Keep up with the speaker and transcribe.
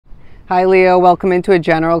Hi Leo, welcome into a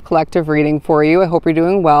general collective reading for you. I hope you're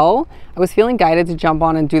doing well. I was feeling guided to jump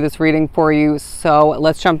on and do this reading for you, so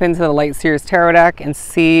let's jump into the Light Seers Tarot deck and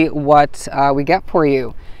see what we get for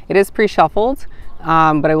you. It is pre-shuffled,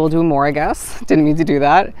 but I will do more, I guess. Didn't mean to do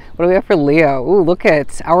that. What do we have for Leo? Ooh, look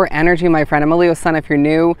at our energy, my friend. I'm a Leo sun. If you're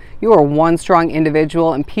new, you are one strong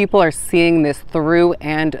individual, and people are seeing this through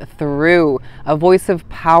and through. A voice of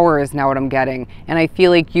power is now what I'm getting, and I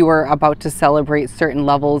feel like you are about to celebrate certain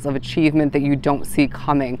levels of achievement that you don't see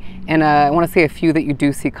coming, and I want to say a few that you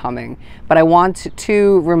do see coming. But I want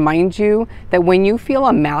to remind you that when you feel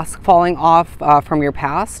a mask falling off from your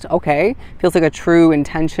past, okay, feels like a true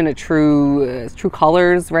intention, a true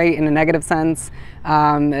colors, right, in a negative sense.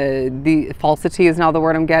 The falsity is now the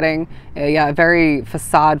word I'm getting. Yeah, a very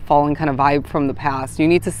facade falling kind of vibe from the past. You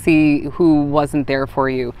need to see who wasn't there for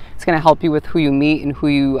you. It's going to help you with who you meet and who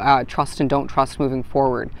you trust and don't trust moving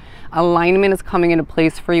forward. Alignment is coming into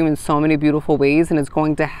place for you in so many beautiful ways, and it's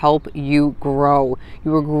going to help you grow.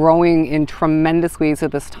 You are growing in tremendous ways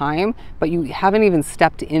at this time, but you haven't even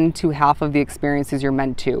stepped into half of the experiences you're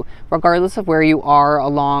meant to, regardless of where you are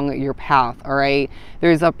along your path, all right?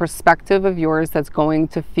 There's a perspective of yours that's going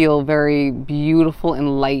to feel very beautiful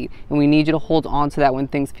and light, and we need you to hold on to that when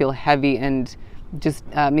things feel heavy and just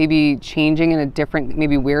maybe changing in a different,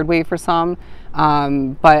 maybe weird way for some.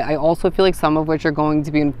 But I also feel like some of which are going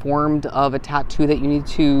to be informed of a tattoo that you need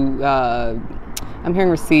to, I'm hearing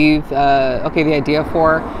receive, okay, the idea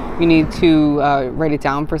for. You need to write it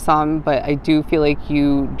down for some, but I do feel like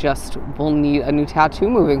you just will need a new tattoo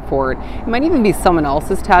moving forward. It might even be someone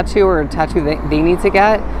else's tattoo or a tattoo that they need to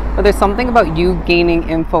get, but there's something about you gaining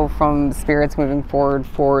info from spirits moving forward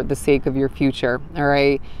for the sake of your future, all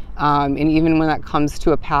right? And even when that comes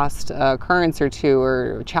to a past occurrence or two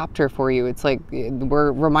or chapter for you, it's like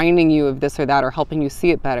we're reminding you of this or that or helping you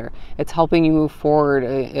see it better. It's helping you move forward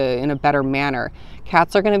in a better manner.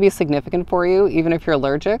 Cats are going to be significant for you, even if you're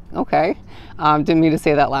allergic. Okay. Didn't mean to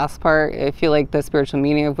say that last part. I feel like the spiritual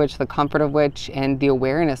meaning of which, the comfort of which, and the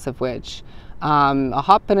awareness of which. A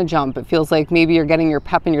hop and a jump. It feels like maybe you're getting your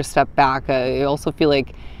pep and your step back. I also feel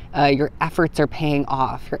like your efforts are paying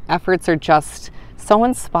off. Your efforts are just so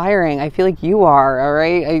inspiring. I feel like you are, all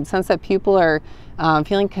right? I sense that people are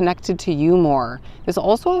feeling connected to you more. There's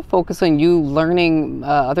also a focus on you learning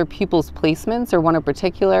other people's placements, or one in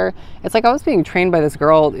particular. It's like I was being trained by this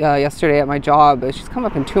girl yesterday at my job. She's come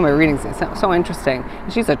up in 2 of my readings. It's so interesting.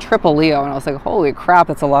 And she's a triple Leo, and I was like, holy crap,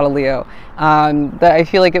 that's a lot of Leo. But I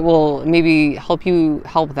feel like it will maybe help you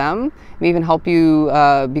help them, maybe even help you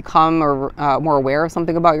become more aware of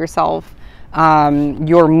something about yourself.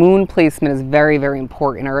 Your moon placement is very, very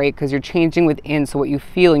important, all right? Because you're changing within, so what you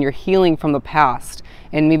feel, and you're healing from the past,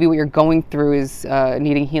 and maybe what you're going through is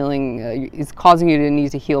needing healing, is causing you to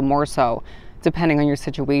need to heal more so, depending on your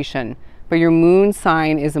situation. But your moon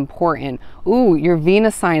sign is important. Ooh, your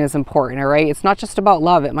Venus sign is important, all right? It's not just about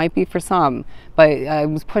love. It might be for some, but I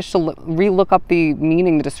was pushed to re-look up the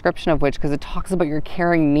meaning, the description of which, because it talks about your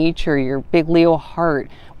caring nature, your big Leo heart,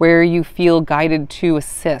 where you feel guided to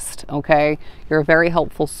assist, okay? You're a very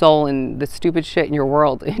helpful soul, and the stupid shit in your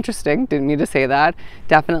world, interesting, didn't mean to say that,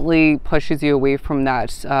 definitely pushes you away from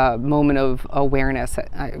that moment of awareness,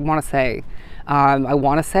 I want to say. I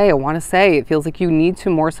want to say, it feels like you need to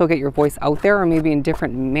more so get your voice out there, or maybe in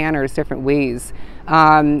different manners, different ways.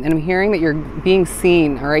 And I'm hearing that you're being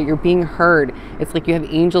seen, all right? You're being heard. It's like you have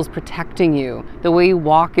angels protecting you. The way you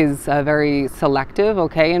walk is very selective,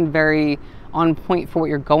 okay? And very on point for what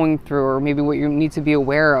you're going through, or maybe what you need to be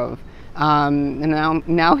aware of. And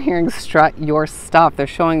now hearing strut your stuff. They're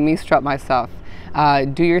showing me strut my stuff.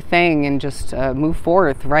 Do your thing and just move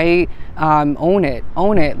forth, right? Own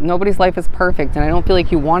it. Nobody's life is perfect, and I don't feel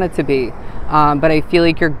like you want it to be, but I feel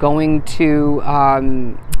like you're going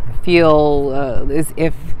to feel as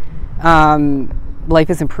if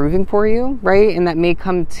life is improving for you, right? And that may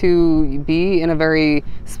come to be in a very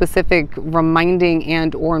specific reminding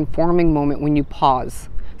and or informing moment when you pause.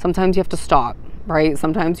 Sometimes you have to stop, right?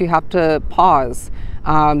 Sometimes you have to pause.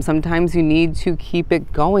 Sometimes you need to keep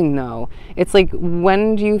it going though. It's like,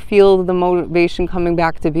 when do you feel the motivation coming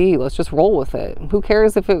back to be? Let's just roll with it. Who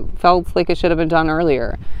cares if it felt like it should have been done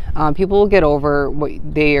earlier? People will get over what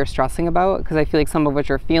they are stressing about, because I feel like some of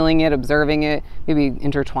which are feeling it, observing it, maybe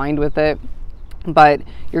intertwined with it. but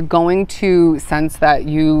you're going to sense that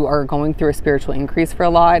you are going through a spiritual increase for a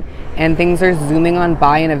lot, and things are zooming on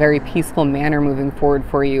by in a very peaceful manner moving forward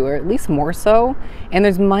for you, or at least more so. And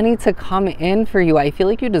there's money to come in for you. I feel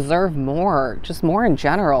like you deserve more, just more in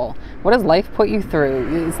general. What has life put you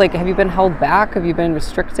through? It's like, have you been held back? Have you been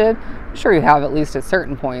restricted? I'm sure you have, at least at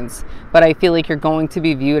certain points, but I feel like you're going to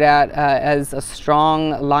be viewed as a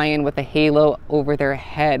strong lion with a halo over their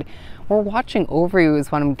head. Or watching over you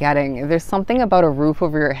is what I'm getting. There's something about a roof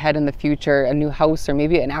over your head in the future, a new house, or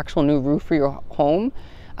maybe an actual new roof for your home,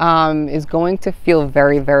 is going to feel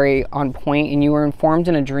very, very on point, and you were informed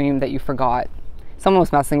in a dream that you forgot. Someone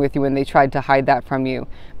was messing with you when they tried to hide that from you.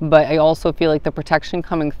 But I also feel like the protection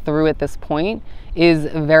coming through at this point is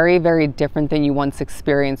very, very different than you once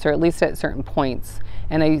experienced, or at least at certain points.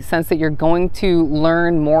 And I sense that you're going to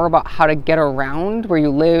learn more about how to get around where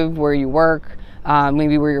you live, where you work,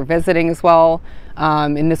 maybe where you're visiting as well.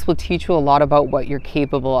 And this will teach you a lot about what you're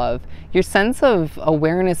capable of. Your sense of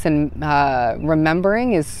awareness and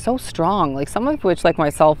remembering is so strong, like some of which, like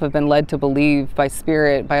myself, have been led to believe by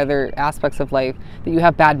spirit, by other aspects of life, that you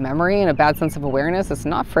have bad memory and a bad sense of awareness. It's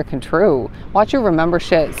not freaking true. Watch you remember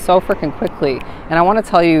shit so freaking quickly. And I want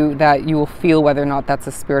to tell you that you will feel whether or not that's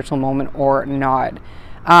a spiritual moment or not.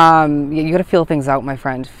 You got to feel things out, my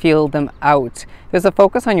friend. Feel them out. There's a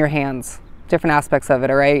focus on your hands. Different aspects of it,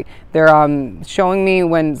 all right? They're showing me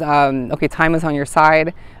when, okay, time is on your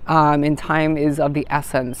side, and time is of the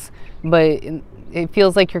essence, but it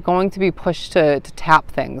feels like you're going to be pushed to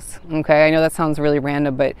tap things, okay? I know that sounds really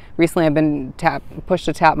random, but recently I've been pushed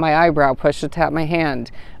to tap my eyebrow, pushed to tap my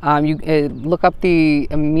hand. You look up the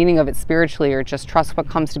meaning of it spiritually, or just trust what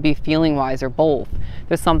comes to be feeling-wise, or both.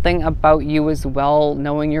 There's something about you as well,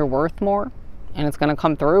 knowing your worth more. And it's going to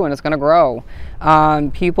come through, and it's going to grow.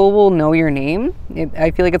 People will know your name.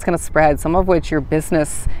 I feel like it's going to spread, some of which your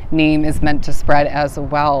business name is meant to spread as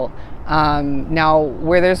well. Now,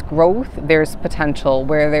 where there's growth, there's potential.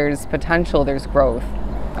 Where there's potential, there's growth.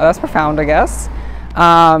 Oh, that's profound, I guess.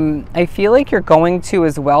 I feel like you're going to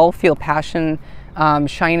as well feel passion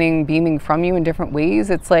shining, beaming from you in different ways.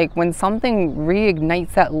 It's like when something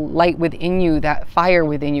reignites that light within you, that fire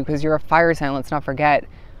within you, because you're a fire sign, let's not forget.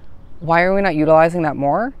 Why are we not utilizing that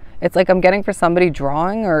more? It's like I'm getting for somebody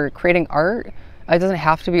drawing or creating art. It doesn't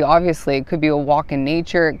have to be, obviously. It could be a walk in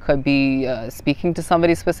nature. It could be speaking to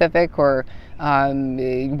somebody specific, or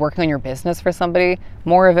working on your business for somebody.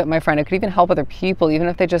 More of it, my friend. It could even help other people, even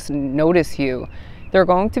if they just notice you. There are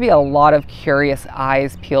going to be a lot of curious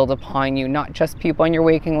eyes peeled upon you, not just people in your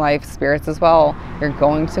waking life, spirits as well. You're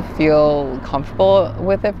going to feel comfortable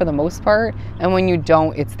with it for the most part. And when you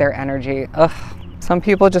don't, it's their energy. Ugh. Some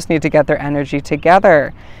people just need to get their energy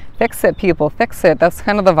together. Fix it, people, fix it. That's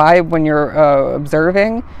kind of the vibe when you're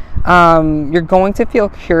observing. You're going to feel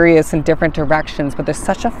curious in different directions, but there's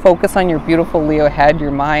such a focus on your beautiful Leo head,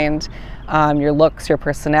 your mind, your looks, your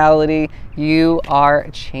personality. You are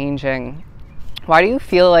changing. Why do you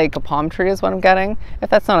feel like a palm tree is what I'm getting?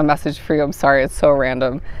 If that's not a message for you, I'm sorry, it's so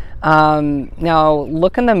random. Now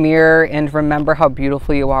look in the mirror and remember how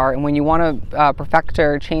beautiful you are. And when you want to perfect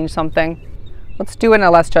or change something, let's do it in a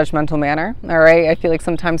less judgmental manner, all right? I feel like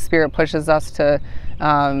sometimes spirit pushes us to,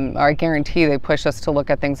 or I guarantee they push us to look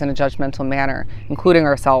at things in a judgmental manner, including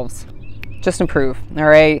ourselves. Just improve, all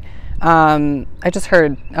right? I just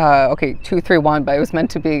heard, okay, 2, 3, 1, but it was meant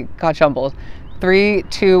to be, got jumbled. 3,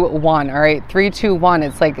 2, 1, all right? 3, 2, 1,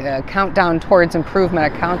 it's like a countdown towards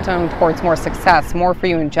improvement, a countdown towards more success, more for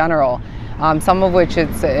you in general. Some of which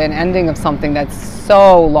it's an ending of something that's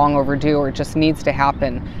so long overdue, or just needs to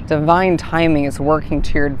happen. Divine timing is working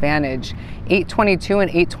to your advantage. 822 and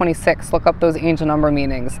 826, look up those angel number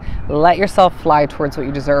meanings. Let yourself fly towards what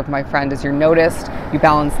you deserve, my friend, as you're noticed, you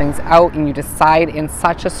balance things out, and you decide in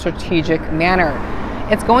such a strategic manner.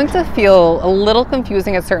 It's going to feel a little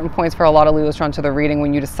confusing at certain points for a lot of Leos drawn to the reading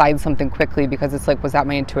when you decide something quickly, because it's like, was that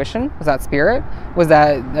my intuition? Was that spirit? Was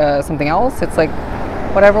that something else? It's like,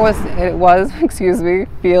 whatever it was, excuse me,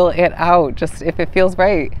 feel it out. Just if it feels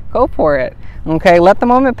right, go for it. Okay, let the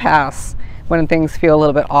moment pass when things feel a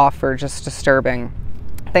little bit off or just disturbing.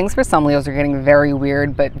 Things for some Leos are getting very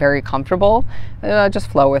weird, but very comfortable.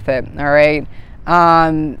 Just flow with it, all right?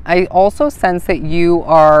 I also sense that you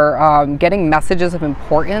are getting messages of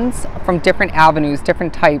importance from different avenues,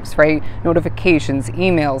 different types, right? Notifications,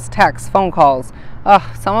 emails, texts, phone calls.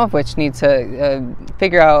 Some of which need to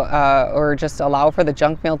figure out or just allow for the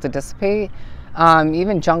junk mail to dissipate.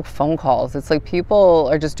 Even junk phone calls. It's like people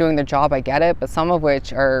are just doing their job, I get it, but some of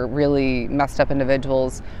which are really messed up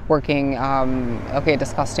individuals working, okay, a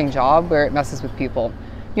disgusting job where it messes with people.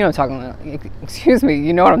 You know what I'm talking about. Excuse me,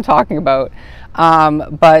 you know what I'm talking about.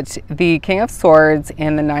 But the King of Swords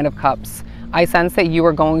and the Nine of Cups, I sense that you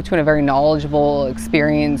are going to, in a very knowledgeable,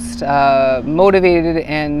 experienced, motivated,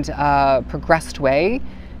 and progressed way,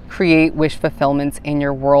 create wish fulfillments in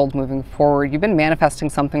your world moving forward. You've been manifesting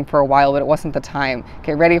something for a while, but it wasn't the time.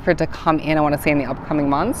 Get ready for it to come in, I want to say, in the upcoming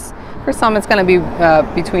months. For some, it's going to be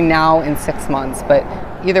between now and 6 months, but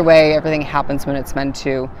either way, everything happens when it's meant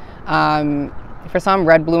to. For some,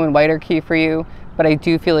 red, blue, and white are key for you, but I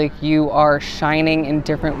do feel like you are shining in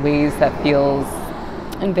different ways that feels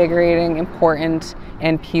invigorating, important,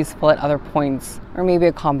 and peaceful at other points, or maybe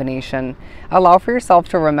a combination. Allow for yourself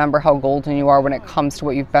to remember how golden you are when it comes to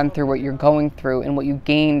what you've been through, what you're going through, and what you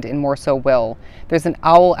gained, and more so will. There's an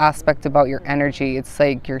owl aspect about your energy. It's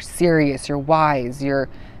like you're serious, you're wise, you're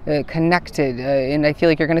connected, and I feel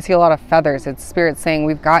like you're going to see a lot of feathers. It's spirit saying,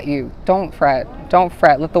 we've got you. Don't fret. Don't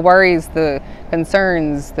fret. Let the worries, the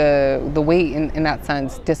concerns, the weight in that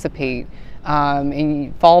sense dissipate.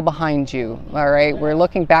 And fall behind you. All right, we're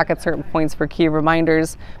looking back at certain points for key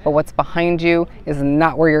reminders, but what's behind you is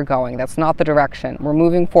not where you're going. That's not the direction. We're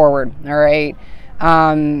moving forward. All right,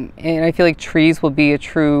 and I feel like trees will be a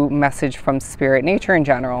true message from spirit, nature in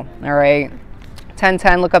general. All right,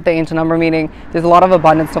 1010, look up the angel number meeting. There's a lot of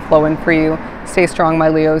abundance to flow in for you. Stay strong, my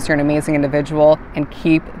Leos. You're an amazing individual, and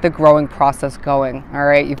keep the growing process going. All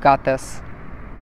right, you've got this.